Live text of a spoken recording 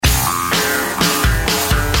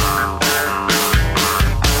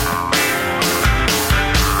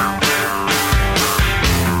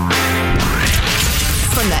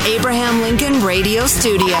radio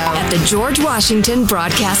studio at the George Washington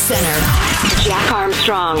Broadcast Center. Jack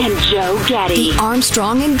Armstrong and Joe Getty. The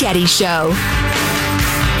Armstrong and Getty Show.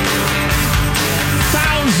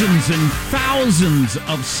 Thousands and thousands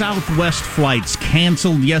of Southwest flights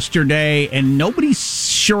canceled yesterday, and nobody's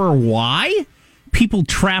sure why. People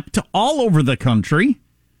trapped all over the country.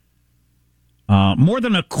 More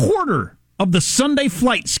than a quarter of the Sunday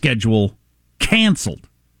flight schedule canceled.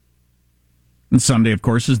 And Sunday, of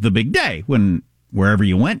course, is the big day when wherever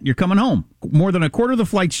you went, you're coming home. More than a quarter of the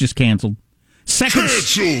flights just canceled.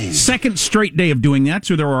 Second straight day of doing that,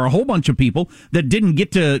 so there were a whole bunch of people that didn't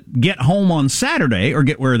get to get home on Saturday or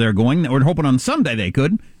get where they're going, that were hoping on Sunday they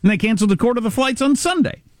could, and they canceled a quarter of the flights on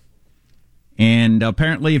Sunday. And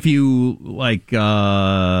apparently if you,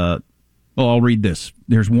 I'll read this.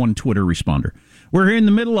 There's one Twitter responder. We're here in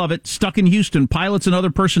the middle of it, stuck in Houston. Pilots and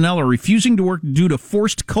other personnel are refusing to work due to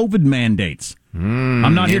forced COVID mandates.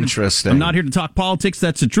 I'm not here to talk politics.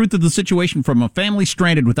 That's the truth of the situation from a family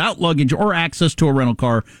stranded without luggage or access to a rental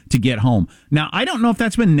car to get home. Now, I don't know if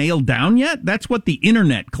that's been nailed down yet. That's what the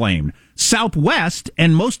internet claimed. Southwest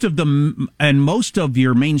and most of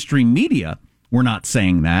your mainstream media were not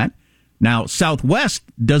saying that. Now, Southwest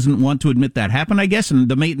doesn't want to admit that happened, I guess, and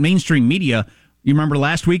the mainstream media, you remember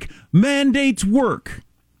last week, mandates work.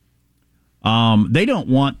 They don't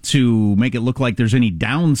want to make it look like there's any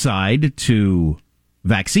downside to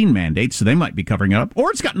vaccine mandates, so they might be covering it up. Or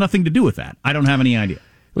it's got nothing to do with that. I don't have any idea.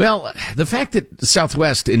 Well, the fact that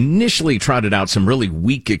Southwest initially trotted out some really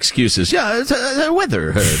weak excuses. Yeah, it's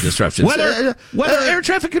weather disruptions. weather air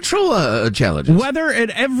traffic control challenges. Weather at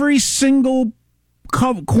every single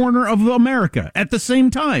corner of America at the same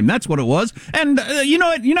time. That's what it was. And you know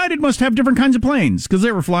what? United must have different kinds of planes because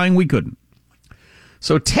they were flying. We couldn't.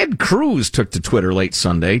 So Ted Cruz took to Twitter late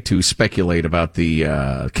Sunday to speculate about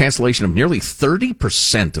the cancellation of nearly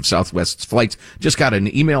 30% of Southwest's flights. Just got an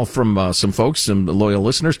email from some folks, some loyal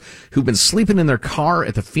listeners, who've been sleeping in their car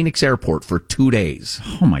at the Phoenix airport for 2 days.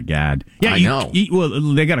 Oh, my God. Yeah, I know.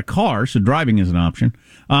 Well, they got a car, so driving is an option.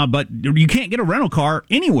 But you can't get a rental car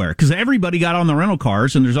anywhere because everybody got on the rental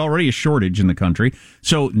cars, and there's already a shortage in the country.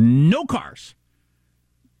 So no cars.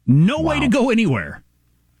 No way to go anywhere.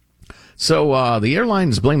 So the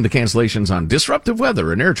airlines blamed the cancellations on disruptive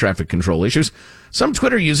weather and air traffic control issues. Some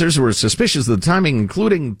Twitter users were suspicious of the timing,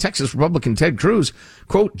 including Texas Republican Ted Cruz.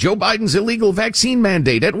 Quote, Joe Biden's illegal vaccine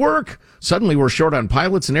mandate at work. Suddenly we're short on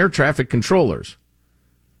pilots and air traffic controllers.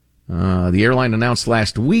 The airline announced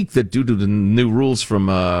last week that due to the new rules from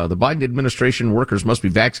the Biden administration, workers must be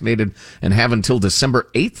vaccinated and have until December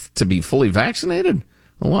 8th to be fully vaccinated.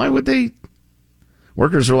 Well, why would they?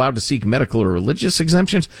 Workers are allowed to seek medical or religious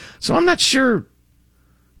exemptions. So I'm not sure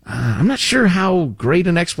how great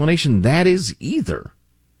an explanation that is either.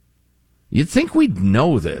 You'd think we'd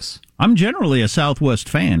know this. I'm generally a Southwest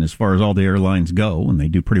fan as far as all the airlines go, and they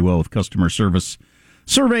do pretty well with customer service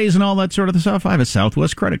surveys and all that sort of stuff. I have a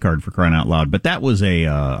Southwest credit card for crying out loud, but that was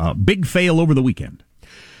a big fail over the weekend.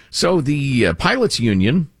 So the pilots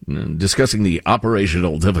union, discussing the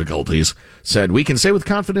operational difficulties, said, we can say with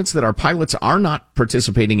confidence that our pilots are not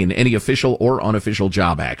participating in any official or unofficial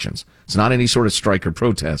job actions. It's not any sort of strike or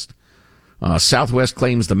protest. Southwest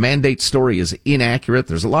claims the mandate story is inaccurate.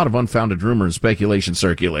 There's a lot of unfounded rumor and speculation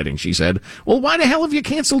circulating, she said. Well, why the hell have you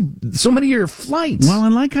canceled so many of your flights? Well,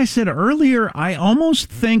 and like I said earlier, I almost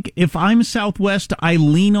think if I'm Southwest, I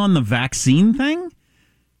lean on the vaccine thing,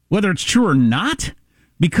 whether it's true or not.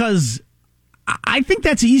 Because I think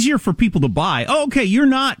that's easier for people to buy. Oh, okay,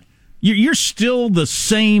 you're still the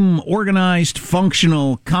same organized,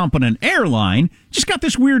 functional, competent airline. Just got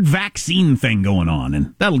this weird vaccine thing going on,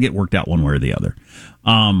 and that'll get worked out one way or the other.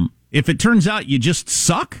 If it turns out you just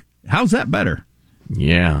suck, how's that better?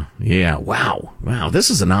 Yeah. Wow.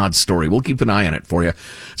 This is an odd story. We'll keep an eye on it for you.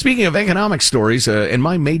 Speaking of economic stories, and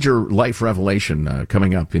my major life revelation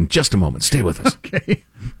coming up in just a moment. Stay with us. Okay.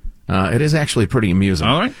 It is actually pretty amusing.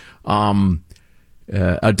 All right.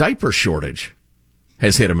 A diaper shortage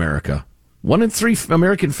has hit America. 1 in 3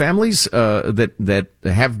 American families that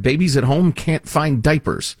have babies at home can't find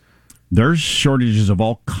diapers. There's shortages of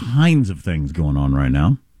all kinds of things going on right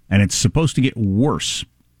now, and it's supposed to get worse.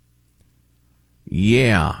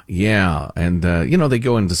 Yeah. And, they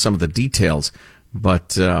go into some of the details, but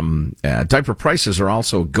diaper prices are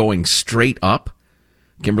also going straight up.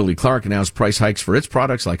 Kimberly-Clark announced price hikes for its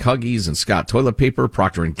products like Huggies and Scott toilet paper.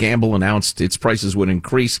 Procter & Gamble announced its prices would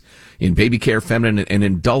increase in baby care, feminine, and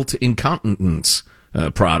adult incontinence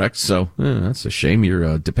products. So that's a shame.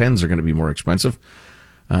 Your Depends are going to be more expensive.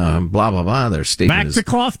 Blah, blah, blah. Their statement Back to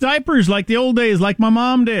cloth diapers like the old days, like my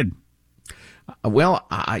mom did. Well,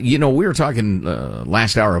 we were talking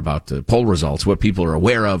last hour about the poll results, what people are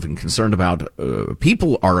aware of and concerned about.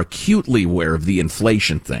 People are acutely aware of the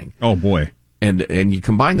inflation thing. Oh, boy. And you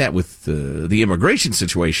combine that with the immigration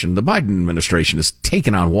situation, the Biden administration is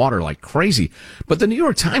taking on water like crazy. But the New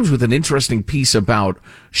York Times with an interesting piece about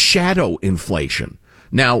shadow inflation.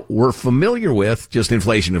 Now, we're familiar with just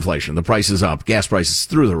inflation. The price is up, gas prices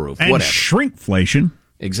through the roof, and whatever. Shrinkflation.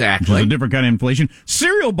 Exactly. Which is a different kind of inflation.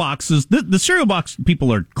 Cereal boxes, the cereal box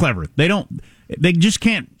people are clever. They just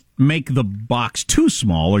can't make the box too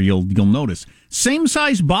small or you'll notice. Same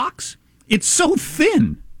size box, it's so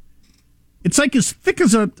thin. It's like as thick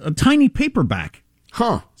as a tiny paperback.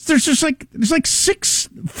 Huh. There's like 6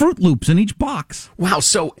 Fruit Loops in each box. Wow.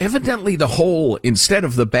 So evidently the hole, instead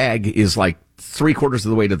of the bag, is like 3/4 of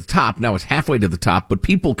the way to the top. Now it's halfway to the top, but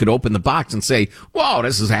people could open the box and say, whoa,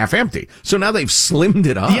 this is half empty. So now they've slimmed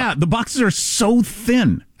it up. Yeah, the boxes are so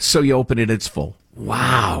thin. So you open it, it's full.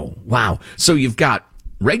 Wow. So you've got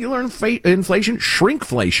regular inflation,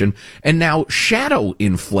 shrinkflation, and now shadow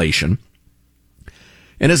inflation.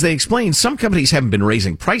 And as they explain, some companies haven't been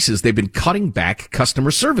raising prices. They've been cutting back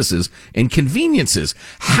customer services and conveniences.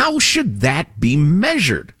 How should that be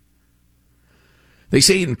measured? They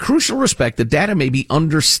say in crucial respect, the data may be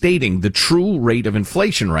understating the true rate of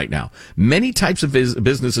inflation right now. Many types of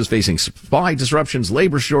businesses facing supply disruptions,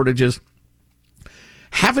 labor shortages,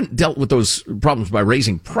 haven't dealt with those problems by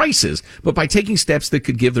raising prices, but by taking steps that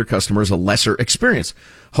could give their customers a lesser experience.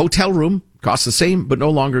 Hotel room costs the same, but no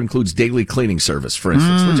longer includes daily cleaning service, for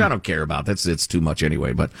instance, which I don't care about. It's too much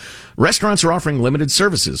anyway. But restaurants are offering limited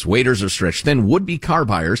services. Waiters are stretched thin. Would-be car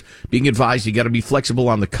buyers being advised you got to be flexible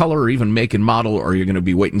on the color or even make and model, or you're going to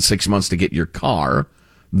be waiting 6 months to get your car.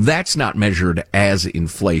 That's not measured as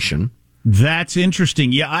inflation. That's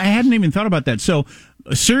interesting. Yeah, I hadn't even thought about that. So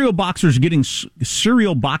cereal boxes getting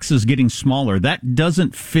smaller, that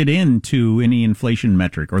doesn't fit into any inflation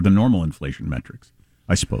metric or the normal inflation metrics,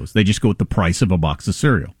 I suppose. They just go with the price of a box of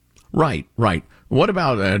cereal. Right. What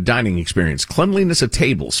about dining experience? Cleanliness of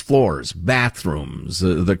tables, floors, bathrooms,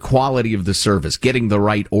 the quality of the service, getting the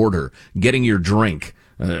right order, getting your drink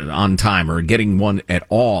on time or getting one at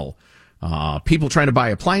all. People trying to buy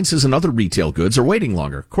appliances and other retail goods are waiting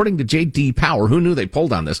longer. According to J.D. Power, who knew they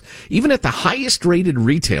pulled on this, even at the highest rated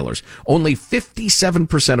retailers, only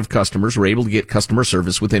 57% of customers were able to get customer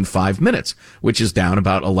service within 5 minutes, which is down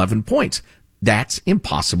about 11 points. That's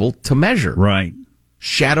impossible to measure. Right.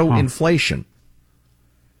 Shadow inflation.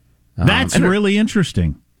 That's really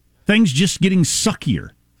interesting. Things just getting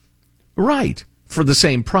suckier. Right. For the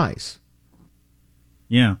same price.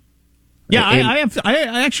 Yeah. Yeah,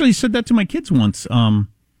 I actually said that to my kids once,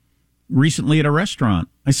 recently at a restaurant.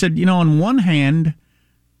 I said, on one hand,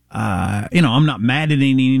 I'm not mad at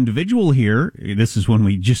any individual here. This is when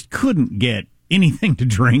we just couldn't get anything to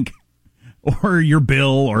drink or your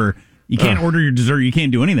bill, or you can't order your dessert. You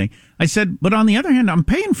can't do anything. I said, but on the other hand, I'm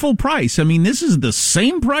paying full price. I mean, this is the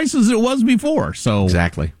same price as it was before. So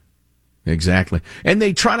Exactly. And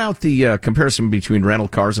they trot out the comparison between rental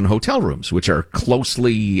cars and hotel rooms, which are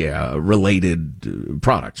closely related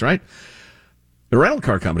products, right? The rental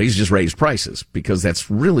car companies just raise prices because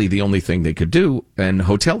that's really the only thing they could do, and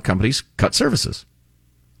hotel companies cut services.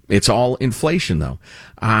 It's all inflation, though.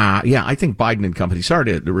 I think Biden and company,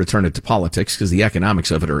 sorry to return it to politics because the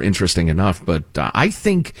economics of it are interesting enough, but I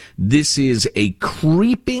think this is a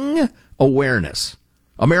creeping awareness.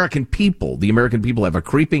 The American people have a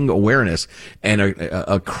creeping awareness and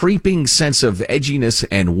a creeping sense of edginess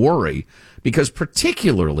and worry, because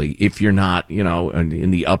particularly if you're not,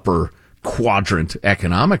 in the upper quadrant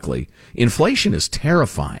economically, inflation is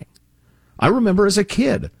terrifying. I remember as a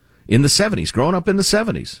kid in the 70s, growing up in the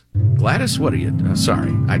 70s. Gladys, what are you?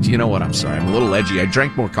 Sorry. You know what? I'm sorry. I'm a little edgy. I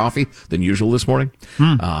drank more coffee than usual this morning.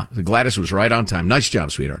 Gladys was right on time. Nice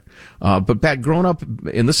job, sweetheart. But back growing up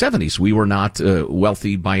in the 70s, we were not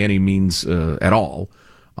wealthy by any means at all.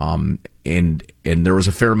 And there was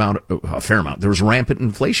a fair amount. There was rampant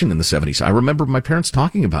inflation in the 70s. I remember my parents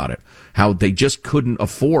talking about it, how they just couldn't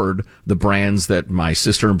afford the brands that my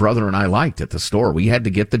sister and brother and I liked at the store. We had to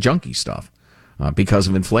get the junky stuff. Because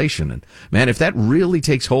of inflation. And man, if that really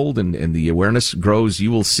takes hold and the awareness grows, you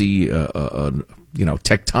will see,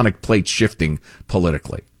 tectonic plates shifting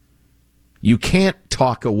politically. You can't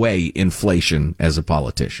talk away inflation as a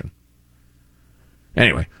politician.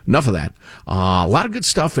 Anyway, enough of that. A lot of good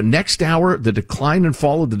stuff. And next hour, the decline and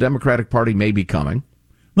fall of the Democratic Party may be coming.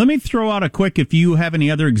 Let me throw out a quick, if you have any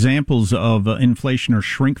other examples of inflation or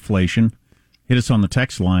shrinkflation, hit us on the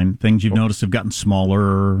text line. Things you've noticed have gotten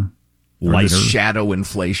smaller, lighter. Shadow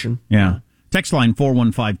inflation. Yeah. Text line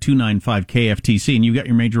 415-295-KFTC. And you got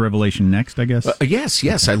your major revelation next, I guess?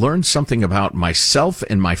 Yes. I learned something about myself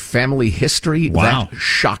and my family history. Wow. That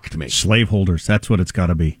shocked me. Slaveholders, that's what it's got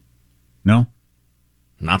to be. No?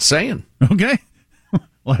 Not saying. Okay.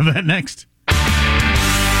 We'll have that next.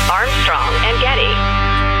 Armstrong and Getty.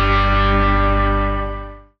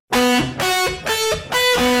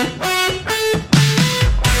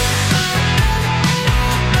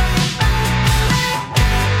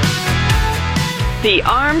 The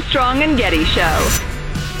Armstrong and Getty Show.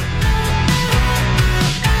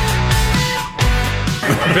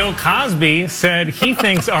 Bill Cosby said he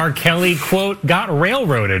thinks R. Kelly, quote, got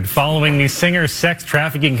railroaded following the singer's sex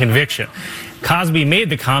trafficking conviction. Cosby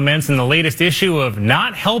made the comments in the latest issue of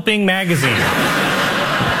Not Helping magazine.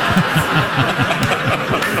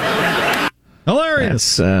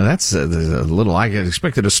 Hilarious. That's a little, I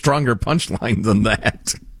expected a stronger punchline than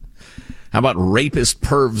that. How about rapist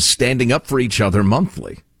pervs standing up for each other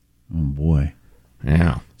monthly? Oh, boy.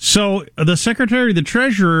 Yeah. So the Secretary of the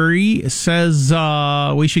Treasury says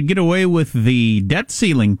we should get away with the debt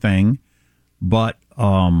ceiling thing, but...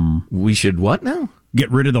 we should what now? Get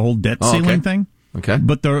rid of the whole debt ceiling thing. Okay.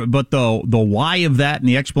 But the why of that and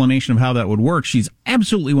the explanation of how that would work, she's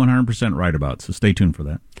absolutely 100% right about. So stay tuned for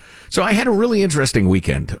that. So I had a really interesting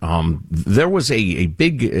weekend. There was a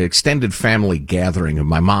big extended family gathering of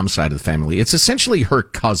my mom's side of the family. It's essentially her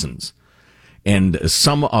cousins and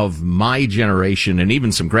some of my generation and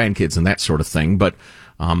even some grandkids and that sort of thing. But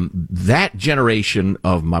that generation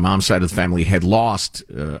of my mom's side of the family had lost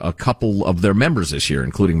a couple of their members this year,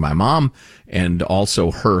 including my mom and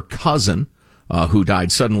also her cousin, who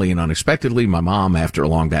died suddenly and unexpectedly. My mom, after a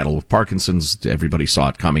long battle with Parkinson's, everybody saw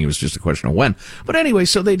it coming. It was just a question of when. But anyway,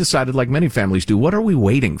 so they decided, like many families do, what are we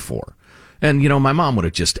waiting for? And, my mom would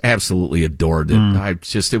have just absolutely adored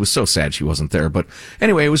it. It was so sad she wasn't there. But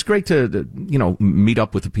anyway, it was great to meet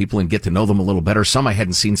up with the people and get to know them a little better. Some I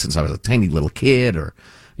hadn't seen since I was a tiny little kid, or,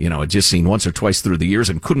 I'd just seen once or twice through the years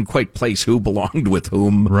and couldn't quite place who belonged with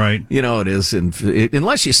whom. Right. It is. And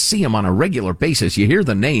unless you see them on a regular basis, you hear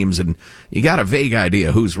the names and you got a vague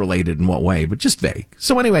idea who's related in what way, but just vague.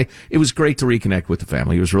 So anyway, it was great to reconnect with the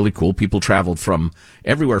family. It was really cool. People traveled from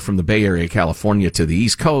everywhere from the Bay Area, California to the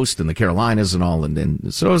East Coast and the Carolinas and all.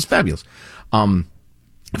 And so it was fabulous. I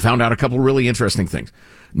found out a couple of really interesting things.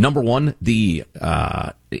 Number one, the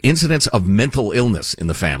incidence of mental illness in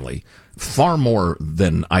the family, far more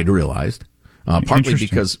than I'd realized, partly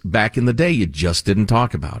because back in the day, you just didn't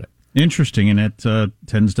talk about it. Interesting, and it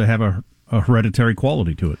tends to have a hereditary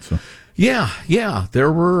quality to it. So, yeah.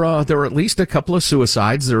 There were at least a couple of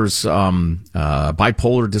suicides. There's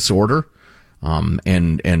bipolar disorder,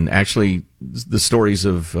 and actually the stories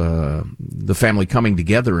of the family coming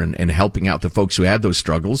together and helping out the folks who had those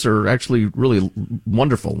struggles are actually really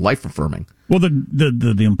wonderful, life affirming. Well,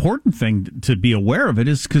 the important thing to be aware of it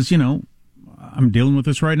is because I'm dealing with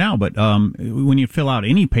this right now, but when you fill out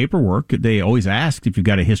any paperwork, they always ask if you've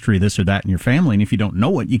got a history of this or that in your family, and if you don't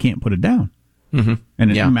know it, you can't put it down. Mm-hmm.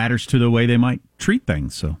 And it matters to the way they might treat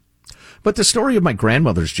things. So, but the story of my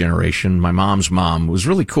grandmother's generation, my mom's mom, was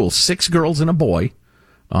really cool. 6 girls and a boy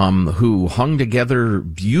who hung together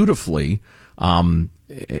beautifully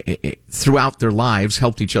throughout their lives,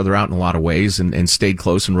 helped each other out in a lot of ways, and stayed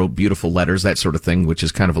close and wrote beautiful letters, that sort of thing, which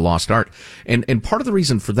is kind of a lost art. And part of the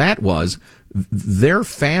reason for that was their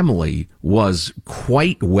family was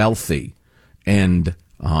quite wealthy and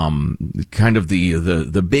kind of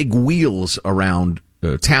the big wheels around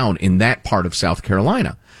town in that part of South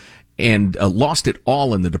Carolina, and lost it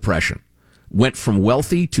all in the Depression. Went from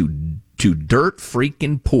wealthy to dirt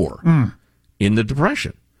freaking poor in the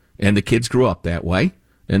Depression. And the kids grew up that way,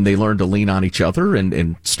 and they learned to lean on each other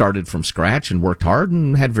and started from scratch and worked hard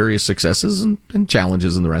and had various successes and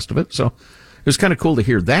challenges and the rest of it. So it was kind of cool to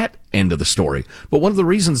hear that end of the story. But one of the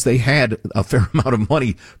reasons they had a fair amount of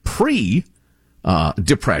money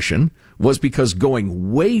pre-Depression was because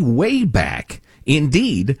going way, way back,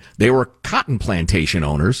 indeed, they were cotton plantation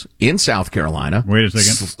owners in South Carolina. Wait a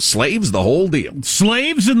second. Slaves, the whole deal.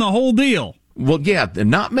 Slaves and the whole deal. Well, yeah,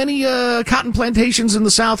 not many cotton plantations in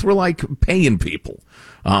the South were like paying people.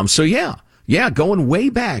 So going way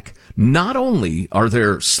back. Not only are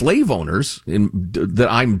there slave owners that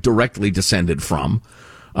I'm directly descended from,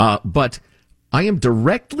 but I am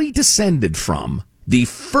directly descended from the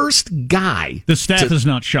first guy. The staff is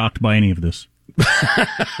not shocked by any of this.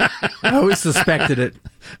 I always suspected it.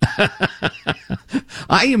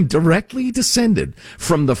 I am directly descended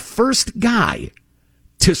from the first guy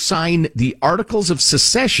to sign the Articles of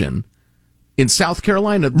Secession in South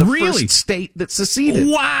Carolina, the first state that seceded.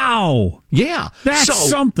 Wow. Yeah. That's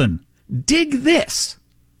something. Dig this.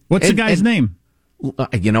 What's the guy's name?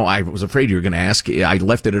 I was afraid you were going to ask. I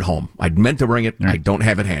left it at home. I'd meant to bring it. Right. I don't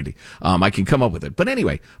have it handy. I can come up with it. But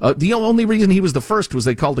anyway, the only reason he was the first was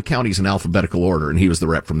they called the counties in alphabetical order, and he was the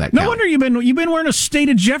rep from that county. No wonder you've been wearing a State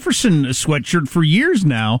of Jefferson sweatshirt for years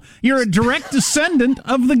now. You're a direct descendant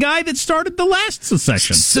of the guy that started the last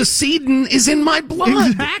secession. Seceding is in my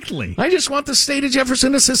blood. Exactly. I just want the State of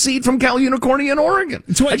Jefferson to secede from Cal Unicornia in Oregon.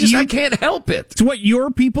 I can't help it. It's what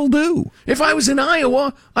your people do. If I was in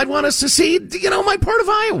Iowa, I'd want to secede, my part of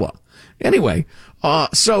Iowa. Anyway,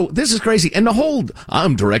 so this is crazy. And the whole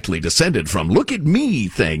I'm directly descended from look at me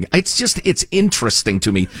thing, it's interesting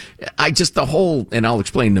to me. And I'll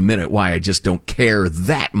explain in a minute why I just don't care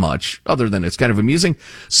that much, other than it's kind of amusing.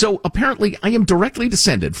 So apparently I am directly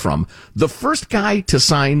descended from the first guy to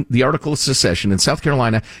sign the Article of Secession in South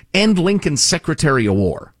Carolina and Lincoln's Secretary of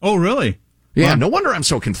War. Oh, really? Yeah, no wonder I'm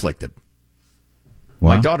so conflicted.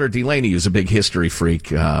 Wow. My daughter Delaney, who's a big history freak,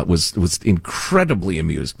 was incredibly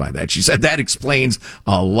amused by that. She said that explains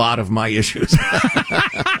a lot of my issues.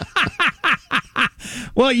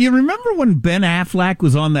 Well, you remember when Ben Affleck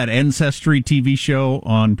was on that Ancestry TV show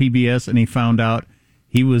on PBS and he found out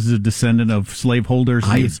he was a descendant of slaveholders?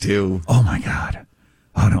 I do. Oh, my God.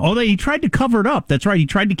 Oh, no. Oh, he tried to cover it up. That's right. He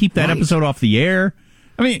tried to keep that episode off the air.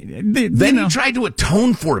 I mean, then he tried to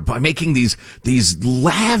atone for it by making these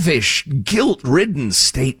lavish, guilt-ridden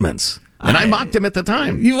statements. And I mocked him at the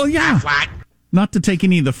time. Well, yeah. Not to take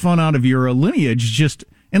any of the fun out of your lineage, just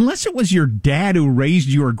unless it was your dad who raised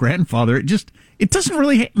your grandfather, it doesn't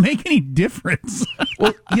really make any difference.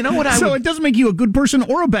 Well, you know what it doesn't make you a good person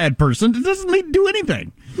or a bad person. It doesn't do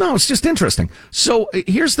anything. No, it's just interesting. So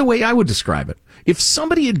here's the way I would describe it. If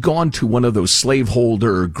somebody had gone to one of those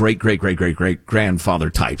slaveholder great-great-great-great-great-grandfather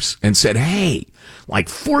types and said, hey, like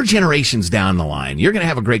 4 generations down the line, you're going to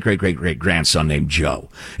have a great-great-great-great-grandson named Joe.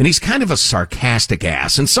 And he's kind of a sarcastic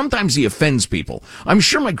ass, and sometimes he offends people. I'm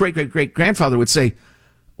sure my great-great-great-grandfather would say,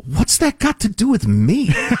 what's that got to do with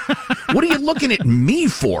me? What are you looking at me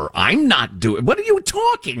for? I'm not doing. What are you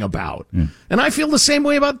talking about? And I feel the same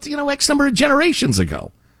way about, X number of generations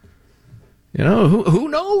ago. Who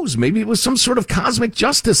knows? Maybe it was some sort of cosmic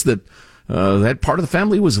justice that that part of the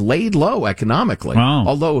family was laid low economically. Wow.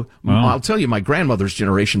 Although, I'll tell you, my grandmother's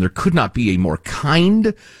generation, there could not be a more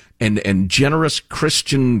kind and generous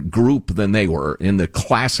Christian group than they were in the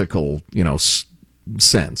classical,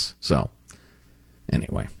 sense. So,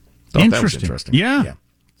 anyway. Thought that was interesting. Yeah.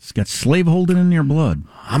 It's got slaveholding in your blood.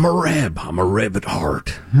 I'm a Reb at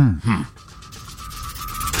heart.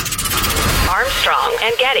 Armstrong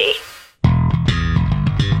and Getty.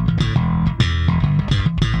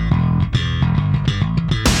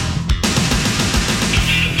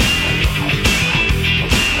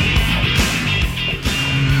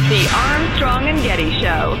 The Armstrong and Getty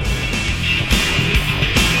Show.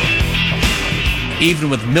 Even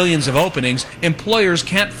with millions of openings, employers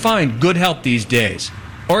can't find good help these days.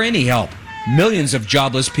 Or any help. Millions of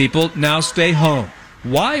jobless people now stay home.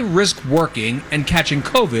 Why risk working and catching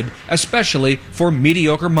COVID, especially for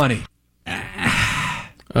mediocre money?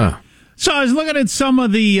 So I was looking at some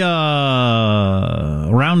of the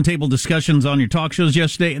roundtable discussions on your talk shows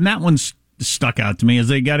yesterday, and that one's stuck out to me as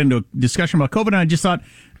they got into a discussion about COVID, and I just thought,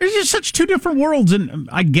 there's just such two different worlds, and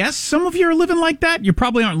I guess some of you are living like that. You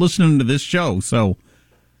probably aren't listening to this show, so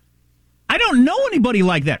I don't know anybody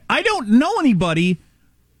like that. I don't know anybody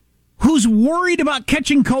who's worried about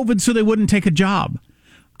catching COVID so they wouldn't take a job.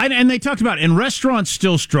 And they talked about in restaurants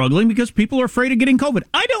still struggling because people are afraid of getting COVID.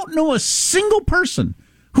 I don't know a single person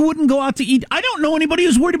who wouldn't go out to eat. I don't know anybody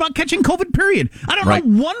who's worried about catching COVID, period. I don't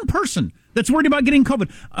know one person that's worried about getting COVID.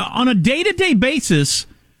 On a day-to-day basis,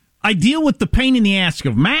 I deal with the pain in the ass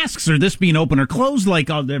of masks or this being open or closed like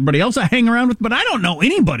everybody else I hang around with, but I don't know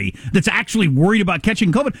anybody that's actually worried about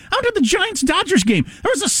catching COVID. I went to the Giants-Dodgers game.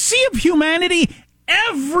 There was a sea of humanity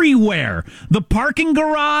everywhere. The parking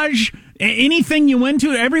garage, anything you went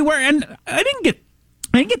to, everywhere. And I didn't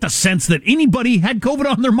get the sense that anybody had COVID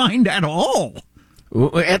on their mind at all.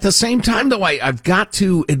 At the same time, though, I've got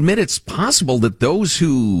to admit it's possible that those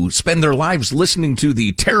who spend their lives listening to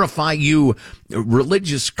the terrify you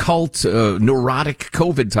religious cult, neurotic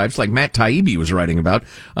COVID types like Matt Taibbi was writing about,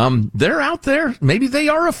 they're out there. Maybe they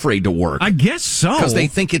are afraid to work. I guess so. Because they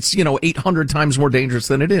think it's, 800 times more dangerous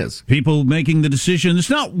than it is. People making the decision, it's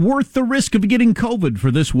not worth the risk of getting COVID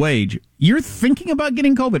for this wage. You're thinking about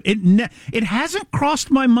getting COVID. It hasn't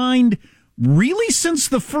crossed my mind really since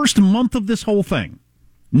the first month of this whole thing,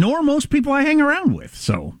 nor most people I hang around with.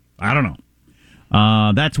 So, I don't know.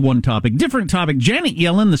 That's one topic. Different topic. Janet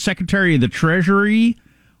Yellen, the Secretary of the Treasury,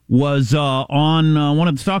 was on one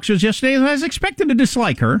of the talk shows yesterday, and I was expecting to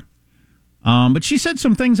dislike her. But she said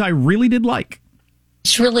some things I really did like.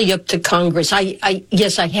 It's really up to Congress.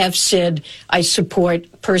 Yes, I have said I support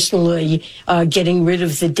personally getting rid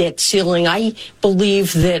of the debt ceiling. I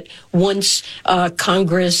believe that once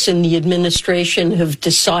Congress and the administration have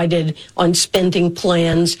decided on spending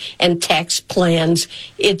plans and tax plans,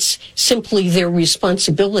 it's simply their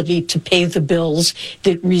responsibility to pay the bills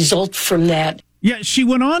that result from that. Yeah, she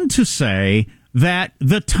went on to say that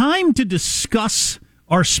the time to discuss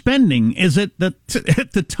our spending is at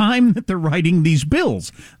the time that they're writing these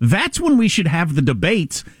bills. That's when we should have the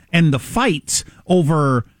debates and the fights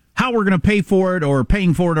over how we're going to pay for it, or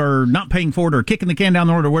paying for it, or not paying for it, or kicking the can down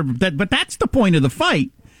the road, or whatever. But that's the point of the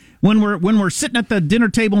fight. When we're sitting at the dinner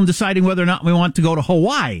table and deciding whether or not we want to go to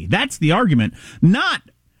Hawaii, that's the argument. Not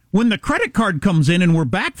when the credit card comes in and we're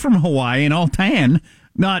back from Hawaii and all tan.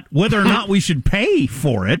 Not whether or not we should pay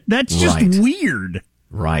for it. That's just weird.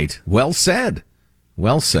 Right. Well said.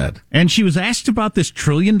 Well said. And she was asked about this $1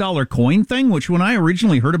 trillion coin thing, which when I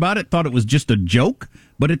originally heard about it, thought it was just a joke,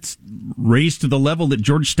 but it's raised to the level that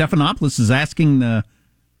George Stephanopoulos is asking the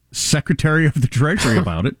Secretary of the Treasury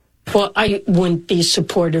about it. Well, I wouldn't be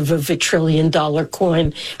supportive of a $1 trillion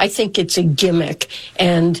coin. I think it's a gimmick,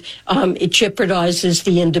 and it jeopardizes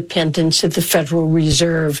the independence of the Federal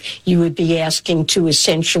Reserve. You would be asking to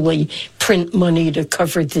essentially print money to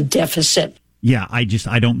cover the deficit. Yeah, I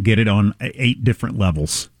don't get it on 8 different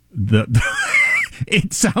levels.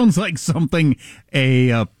 It sounds like something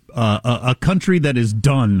a country that is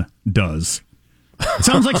done does. It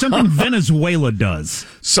sounds like something Venezuela does.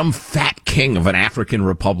 Some fat king of an African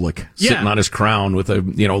republic sitting on his crown with a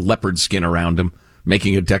leopard skin around him,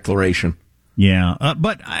 making a declaration. Yeah,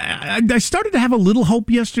 but I started to have a little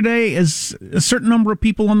hope yesterday as a certain number of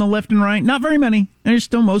people on the left and right, not very many, they're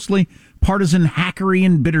still mostly partisan hackery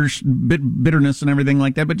and bitterness and everything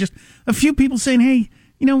like that, but just a few people saying, hey,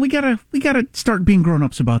 we gotta start being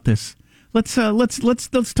grown-ups about this. Let's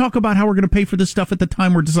talk about how we're going to pay for this stuff at the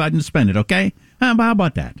time we're deciding to spend it, okay? How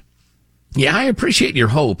about that? Yeah, I appreciate your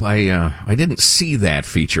hope. I didn't see that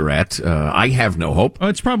featurette. I have no hope. Oh,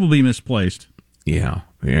 it's probably misplaced. Yeah.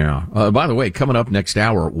 By the way, coming up next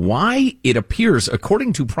hour, why it appears,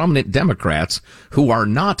 according to prominent Democrats who are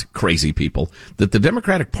not crazy people, that the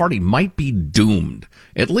Democratic Party might be doomed.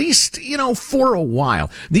 At least, for a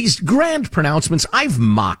while. These grand pronouncements, I've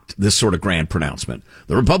mocked this sort of grand pronouncement.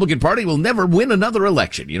 The Republican Party will never win another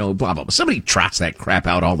election, blah, blah, blah. Somebody trots that crap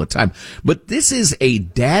out all the time. But this is a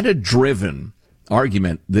data-driven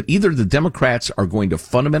argument that either the Democrats are going to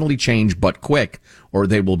fundamentally change but quick, or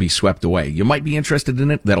they will be swept away. You might be interested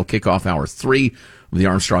in it. That'll kick off hour 3 of the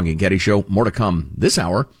Armstrong and Getty Show. More to come this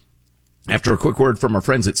hour. After a quick word from our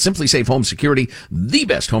friends at Simply Safe Home Security, the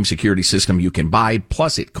best home security system you can buy,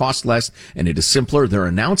 plus it costs less and it is simpler. They're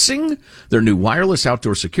announcing their new wireless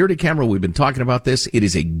outdoor security camera. We've been talking about this. It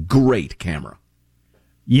is a great camera.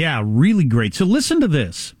 Yeah, really great. So listen to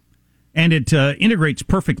this. And it integrates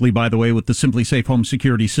perfectly, by the way, with the Simply Safe Home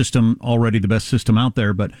Security system, already the best system out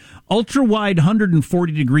there. But ultra-wide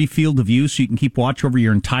 140-degree field of view, so you can keep watch over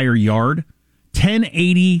your entire yard.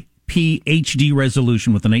 1080p HD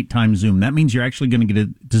resolution with an 8-time zoom. That means you're actually going to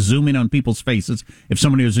get to zoom in on people's faces. If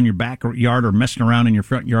somebody was in your backyard or messing around in your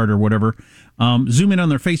front yard or whatever, zoom in on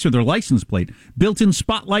their face or their license plate. Built-in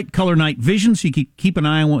spotlight color night vision, so you can keep an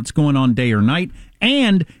eye on what's going on day or night.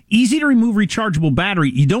 And easy to remove rechargeable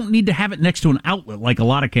battery. You don't need to have it next to an outlet like a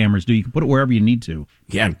lot of cameras do. You can put it wherever you need to.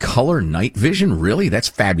 Yeah, and color night vision, really? That's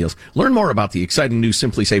fabulous. Learn more about the exciting new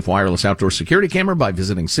Simply Safe wireless outdoor security camera by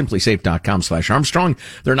visiting simplysafe.com/Armstrong.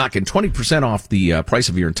 They're knocking 20% off the price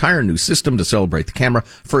of your entire new system to celebrate the camera.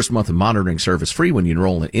 First month of monitoring service free when you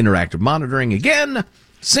enroll in interactive monitoring. Again,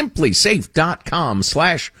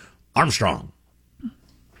 simplysafe.com/Armstrong.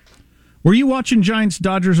 Were you watching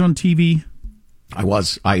Giants-Dodgers on TV? I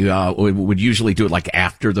was. I would usually do it like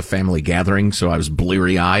after the family gathering, so I was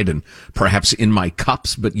bleary-eyed and perhaps in my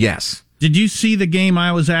cups, but yes. Did you see the game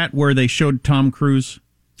I was at where they showed Tom Cruise?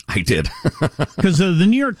 I did. Because the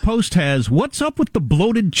New York Post has, what's up with the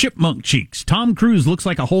bloated chipmunk cheeks? Tom Cruise looks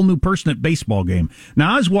like a whole new person at baseball game.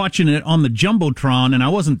 Now, I was watching it on the Jumbotron, and I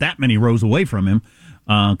wasn't that many rows away from him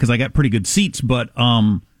because I got pretty good seats, but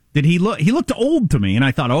did he look? He looked old to me, and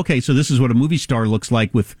I thought, okay, so this is what a movie star looks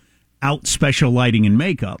like without special lighting and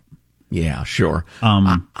makeup. Yeah, sure.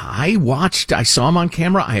 I saw him on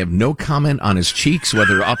camera. I have no comment on his cheeks,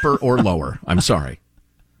 whether upper or lower. I'm sorry.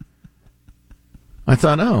 I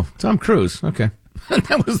thought, oh, Tom Cruise. Okay.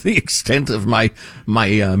 That was the extent of my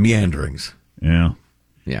meanderings. Yeah.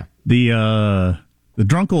 Yeah. The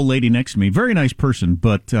drunk old lady next to me, very nice person,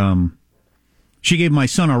 but She gave my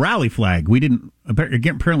son a rally flag. We didn't.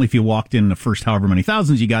 Apparently, if you walked in the first however many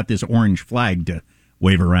thousands, you got this orange flag to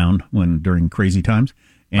wave around during crazy times.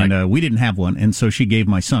 And we didn't have one, and so she gave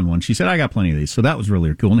my son one. She said, "I got plenty of these," so that was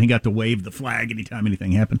really cool. And he got to wave the flag anytime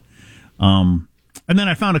anything happened. And then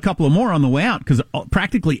I found a couple of more on the way out because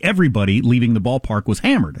practically everybody leaving the ballpark was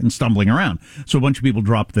hammered and stumbling around. So a bunch of people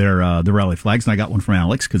dropped their the rally flags, and I got one from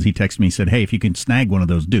Alex because he texted me and said, "Hey, if you can snag one of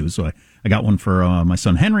those, do." So I got one for my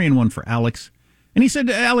son Henry and one for Alex. And he said,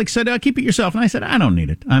 Alex said, "Keep it yourself." And I said, "I don't need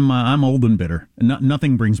it. I'm old and bitter, and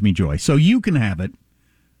nothing brings me joy. So you can have it."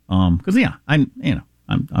 Because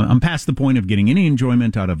I'm past the point of getting any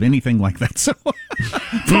enjoyment out of anything like that. So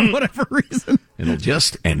for whatever reason, it'll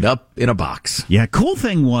just end up in a box. Yeah. Cool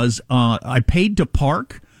thing was, I paid to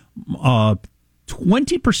park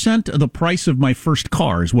 20% of the price of my first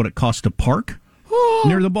car is what it cost to park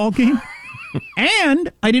near the ball game.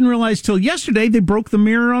 And I didn't realize till yesterday they broke the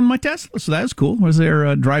mirror on my Tesla, so that was cool. Was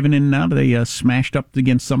there driving in and out? They smashed up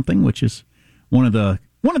against something, which is one of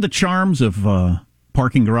the charms of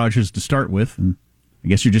parking garages to start with. And I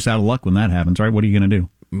guess you're just out of luck when that happens, right? What are you going to do?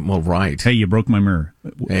 Well, right. Hey, you broke my mirror.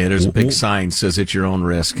 Hey, there's a big sign says it's your own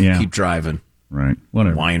risk. Yeah. Keep driving. Right.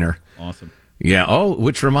 Whatever. Whiner. Awesome. Yeah. Oh,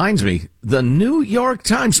 which reminds me, the New York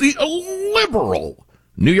Times, the liberal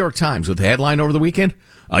New York Times, with the headline over the weekend: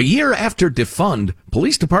 a year after defund,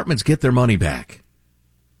 police departments get their money back.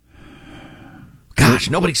 Gosh,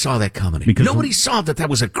 nobody saw that coming. Nobody saw that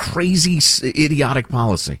was a crazy, idiotic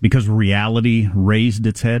policy. Because reality raised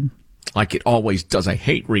its head? Like it always does. I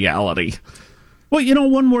hate reality. Well,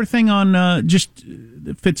 one more thing on just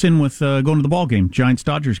fits in with going to the ball game,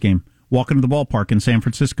 Giants-Dodgers game, walking to the ballpark in San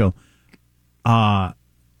Francisco.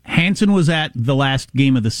 Hanson was at the last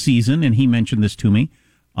game of the season, and he mentioned this to me.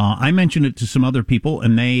 I mentioned it to some other people,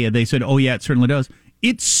 and they said, "Oh, yeah, it certainly does.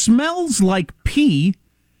 It smells like pee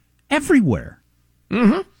everywhere."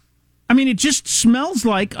 Mm-hmm. I mean, it just smells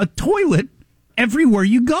like a toilet everywhere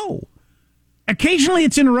you go. Occasionally,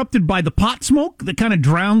 it's interrupted by the pot smoke that kind of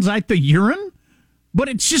drowns out the urine, but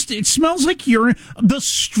it smells like urine. The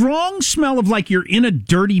strong smell of like you're in a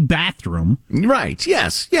dirty bathroom. Right,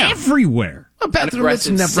 yes, yeah. Everywhere. A bathroom that's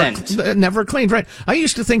never cleaned, right? I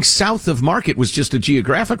used to think south of Market was just a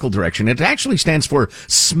geographical direction. It actually stands for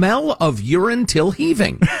smell of urine till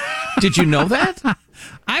heaving. Did you know that?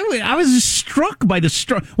 I was struck by the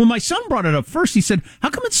strong. Well, my son brought it up first. He said, "How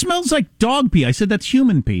come it smells like dog pee?" I said, "That's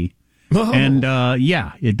human pee." Oh. And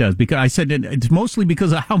yeah, it does. Because I said it's mostly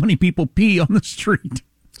because of how many people pee on the street.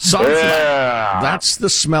 So that's the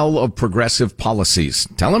smell of progressive policies.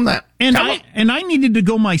 Tell him that. And I needed to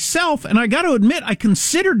go myself, and I got to admit, I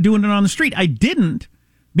considered doing it on the street. I didn't,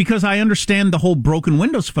 because I understand the whole broken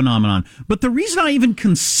windows phenomenon. But the reason I even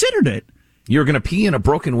considered it... You're going to pee in a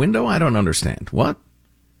broken window? I don't understand. What?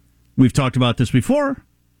 We've talked about this before.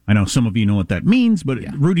 I know some of you know what that means, but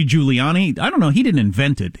yeah. Rudy Giuliani, I don't know, he didn't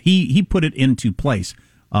invent it. He put it into place.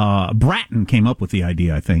 Bratton came up with the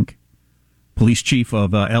idea, I think. Police chief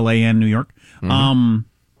of L.A. and New York. Mm-hmm.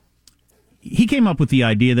 He came up with the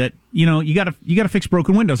idea that, you got to fix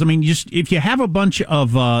broken windows. I mean, if you have a bunch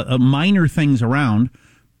of minor things around,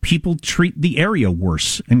 people treat the area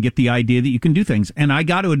worse and get the idea that you can do things. And I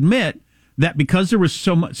got to admit that because there was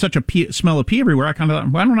such a smell of pee everywhere, I kind of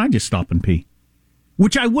thought, why don't I just stop and pee?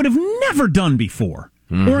 Which I would have never done before.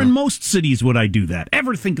 Mm-hmm. Or in most cities would I do that.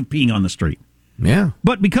 Ever think of peeing on the street? Yeah.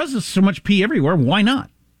 But because there's so much pee everywhere, why not?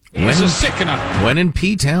 When in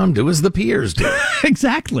P-Town, do as the peers do.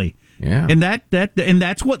 Exactly. Yeah. And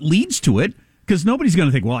that's what leads to it, because nobody's going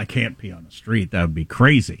to think, well, I can't pee on the street. That would be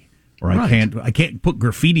crazy. Or right. I can't put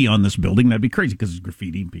graffiti on this building. That'd be crazy because it's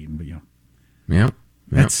graffiti and peeing. But yeah.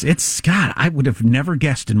 It's God, I would have never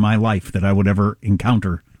guessed in my life that I would ever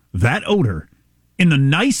encounter that odor in the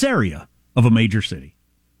nice area of a major city.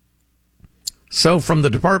 So from the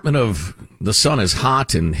Department of the Sun is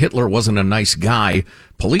hot and Hitler wasn't a nice guy,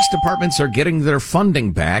 police departments are getting their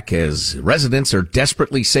funding back as residents are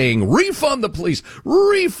desperately saying, refund the police,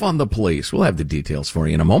 refund the police. We'll have the details for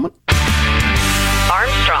you in a moment.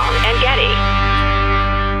 Armstrong and Getty.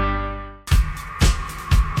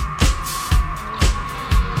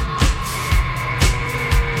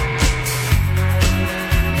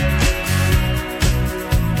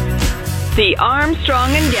 The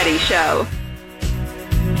Armstrong and Getty Show.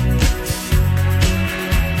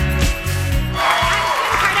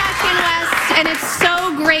 And it's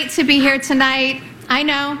so great to be here tonight. I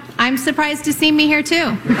know, I'm surprised to see me here too.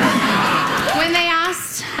 When they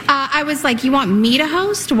asked, I was like, you want me to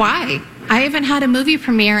host? Why? I haven't had a movie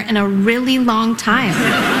premiere in a really long time.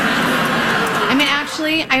 I mean,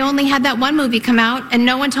 actually, I only had that one movie come out and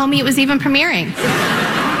no one told me it was even premiering.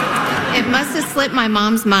 It must have slipped my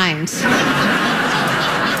mom's mind.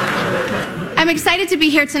 I'm excited to be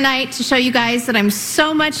here tonight to show you guys that I'm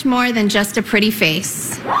so much more than just a pretty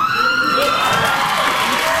face.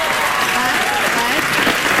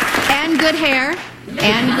 And good hair,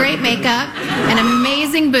 and great makeup, and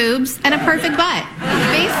amazing boobs, and a perfect butt.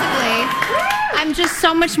 Basically, I'm just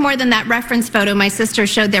so much more than that reference photo my sister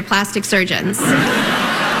showed their plastic surgeons. But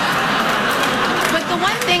the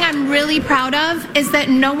one thing I'm really proud of is that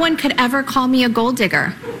no one could ever call me a gold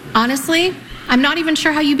digger. Honestly, I'm not even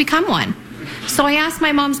sure how you become one. So I asked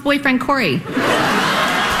my mom's boyfriend, Corey.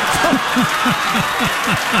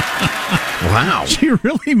 Wow. She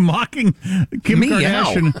really mocking Kim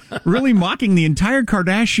Kardashian, really mocking the entire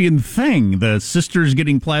Kardashian thing. The sisters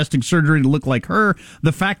getting plastic surgery to look like her.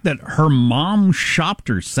 The fact that her mom shopped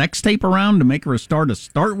her sex tape around to make her a star to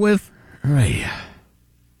start with. Right.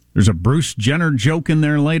 There's a Bruce Jenner joke in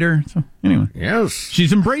there later. So anyway. Yes.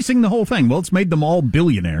 She's embracing the whole thing. Well, it's made them all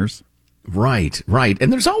billionaires. Right.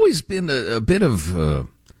 And there's always been a bit of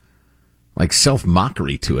like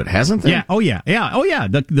self-mockery to it, hasn't there? Yeah. Oh, yeah.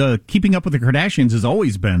 The Keeping Up with the Kardashians has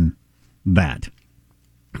always been that.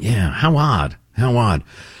 Yeah. How odd.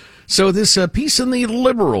 So this piece in the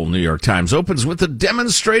liberal New York Times opens with the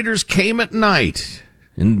demonstrators came at night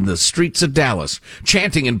in the streets of Dallas,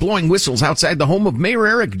 chanting and blowing whistles outside the home of Mayor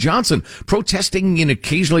Eric Johnson, protesting in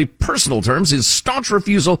occasionally personal terms his staunch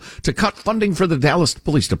refusal to cut funding for the Dallas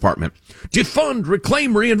Police Department. Defund,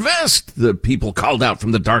 reclaim, reinvest, the people called out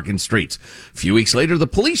from the darkened streets. A few weeks later, the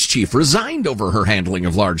police chief resigned over her handling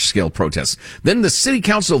of large-scale protests. Then the city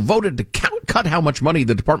council voted to cut how much money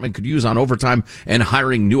the department could use on overtime and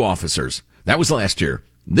hiring new officers. That was last year.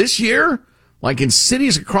 This year, like in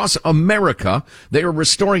cities across America, they are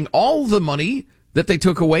restoring all the money that they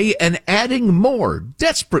took away and adding more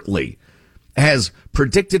desperately, as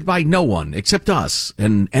predicted by no one except us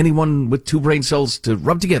and anyone with two brain cells to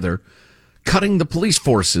rub together. Cutting the police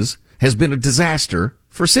forces has been a disaster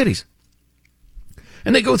for cities.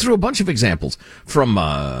 And they go through a bunch of examples from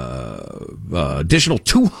additional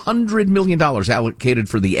 $200 million allocated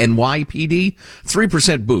for the NYPD,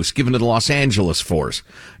 3% boost given to the Los Angeles force.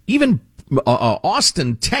 Even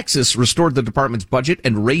Austin, Texas restored the department's budget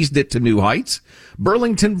and raised it to new heights.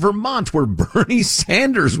 Burlington, Vermont, where Bernie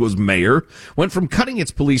Sanders was mayor, went from cutting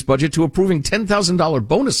its police budget to approving $10,000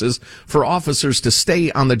 bonuses for officers to stay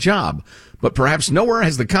on the job. But perhaps nowhere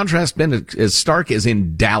has the contrast been as stark as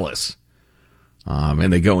in Dallas.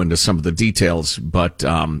 And they go into some of the details, but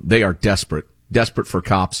they are desperate for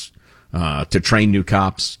cops, to train new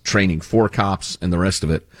cops, training for cops, and the rest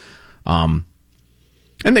of it.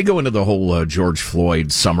 And they go into the whole George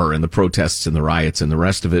Floyd summer and the protests and the riots and the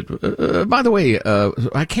rest of it. By the way,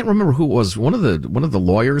 I can't remember who it was. One of the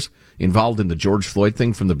lawyers involved in the George Floyd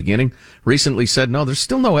thing from the beginning recently said, no, there's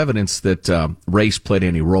still no evidence that race played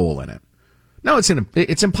any role in it. No,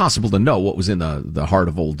 it's impossible to know what was in the heart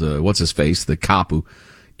of old what's his face, the cop who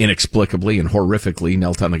inexplicably and horrifically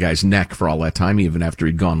knelt on the guy's neck for all that time, even after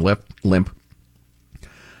he'd gone limp.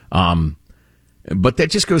 But that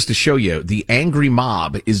just goes to show you the angry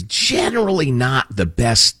mob is generally not the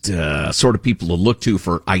best sort of people to look to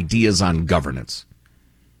for ideas on governance.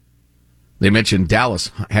 They mentioned Dallas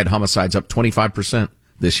had homicides up 25%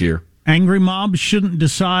 this year. Angry mobs shouldn't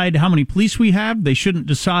decide how many police we have. They shouldn't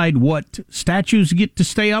decide what statues get to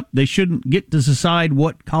stay up. They shouldn't get to decide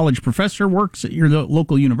what college professor works at your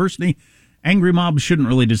local university. Angry mobs shouldn't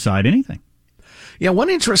really decide anything. Yeah, one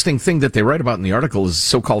interesting thing that they write about in the article is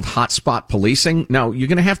so-called hotspot policing. Now,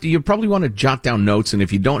 you probably want to jot down notes, and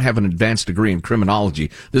if you don't have an advanced degree in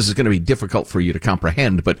criminology, this is going to be difficult for you to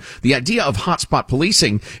comprehend. But the idea of hotspot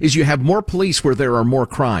policing is you have more police where there are more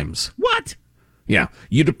crimes. What? Yeah,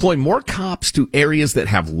 you deploy more cops to areas that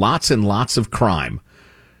have lots and lots of crime.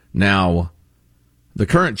 Now, the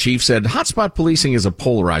current chief said hotspot policing is a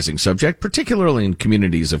polarizing subject, particularly in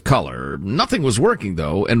communities of color. Nothing was working,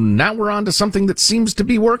 though, and now we're on to something that seems to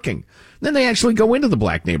be working. Then they actually go into the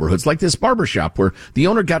black neighborhoods, like this barbershop where the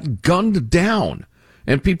owner got gunned down.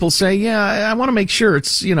 And people say, yeah, I want to make sure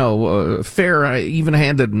it's, fair,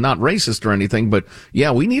 even-handed, and not racist or anything, but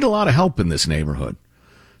yeah, we need a lot of help in this neighborhood.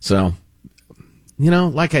 So,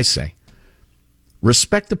 like I say,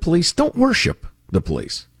 respect the police, don't worship the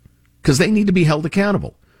police. Because they need to be held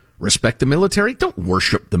accountable. Respect the military. Don't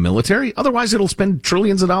worship the military. Otherwise, it'll spend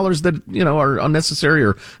trillions of dollars that, are unnecessary,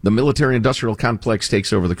 or the military-industrial complex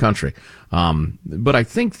takes over the country. But I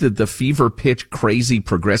think that the fever pitch, crazy,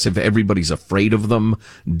 progressive, everybody's afraid of them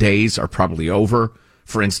days are probably over.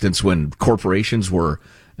 For instance, when corporations were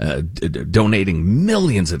donating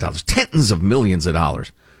millions of dollars, tens of millions of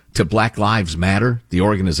dollars to Black Lives Matter, the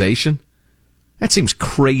organization. That seems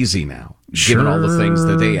crazy now, given all the things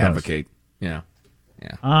that they advocate. Yeah.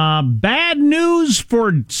 Bad news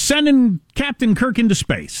for sending Captain Kirk into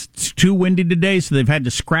space. It's too windy today, so they've had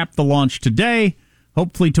to scrap the launch today.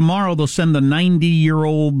 Hopefully tomorrow they'll send the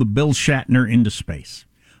 90-year-old Bill Shatner into space.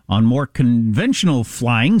 On more conventional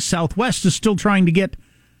flying, Southwest is still trying to get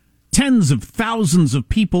tens of thousands of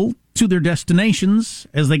people to their destinations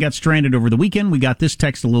as they got stranded over the weekend. We got this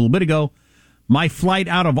text a little bit ago. My flight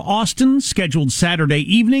out of Austin, scheduled Saturday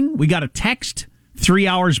evening. We got a text 3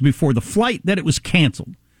 hours before the flight that it was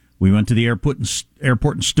canceled. We went to the airport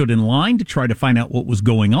and stood in line to try to find out what was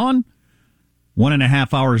going on.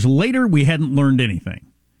 1.5 hours later, we hadn't learned anything.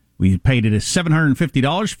 We paid it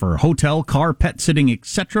 $750 for hotel, car, pet sitting,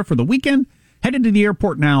 etc. for the weekend. Headed to the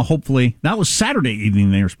airport now, hopefully. That was Saturday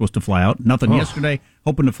evening they were supposed to fly out. Nothing yesterday,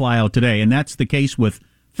 hoping to fly out today. And that's the case with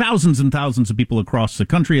thousands and thousands of people across the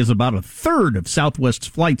country, as about a third of Southwest's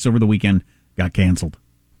flights over the weekend got canceled.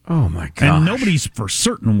 Oh, my gosh. And nobody's for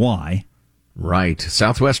certain why. Right.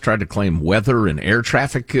 Southwest tried to claim weather and air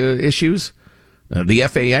traffic issues. The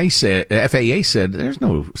FAA said there's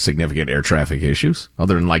no significant air traffic issues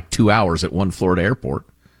other than like 2 hours at one Florida airport.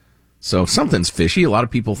 So something's fishy. A lot of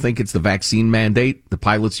people think it's the vaccine mandate. The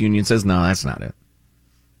pilots union says, no, that's not it.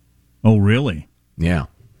 Oh, really? Yeah.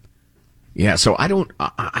 Yeah, so I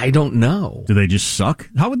don't know. Do they just suck?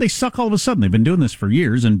 How would they suck all of a sudden? They've been doing this for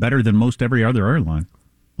years and better than most every other airline.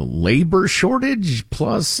 Labor shortage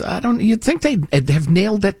plus, you'd think they'd have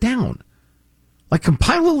nailed that down. Like,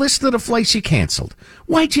 compile a list of the flights you canceled.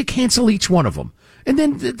 Why'd you cancel each one of them? And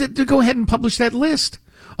then to go ahead and publish that list.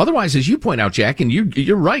 Otherwise, as you point out, Jack, and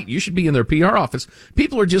you're right, you should be in their PR office.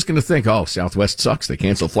 People are just going to think, oh, Southwest sucks. They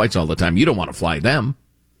cancel flights all the time. You don't want to fly them.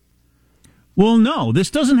 Well, no,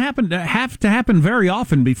 this doesn't have to happen very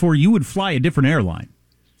often before you would fly a different airline.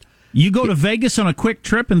 You go to Vegas on a quick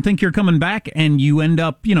trip and think you're coming back, and you end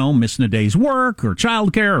up, missing a day's work or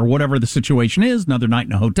childcare or whatever the situation is, another night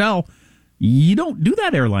in a hotel. You don't do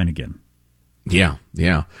that airline again. Yeah.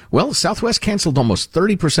 Well, Southwest canceled almost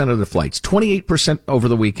 30% of the flights, 28% over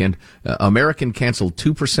the weekend. American canceled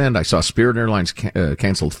 2%. I saw Spirit Airlines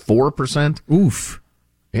canceled 4%. Oof.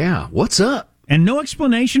 Yeah, what's up? And no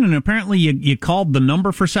explanation, and apparently you called the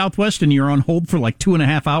number for Southwest and you're on hold for like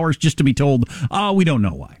 2.5 hours just to be told, we don't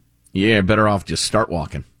know why. Yeah, better off just start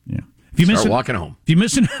walking. Yeah. Start walking home. If you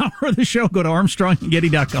miss an hour of the show, go to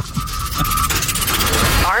ArmstrongandGetty.com.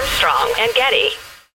 Armstrong and Getty.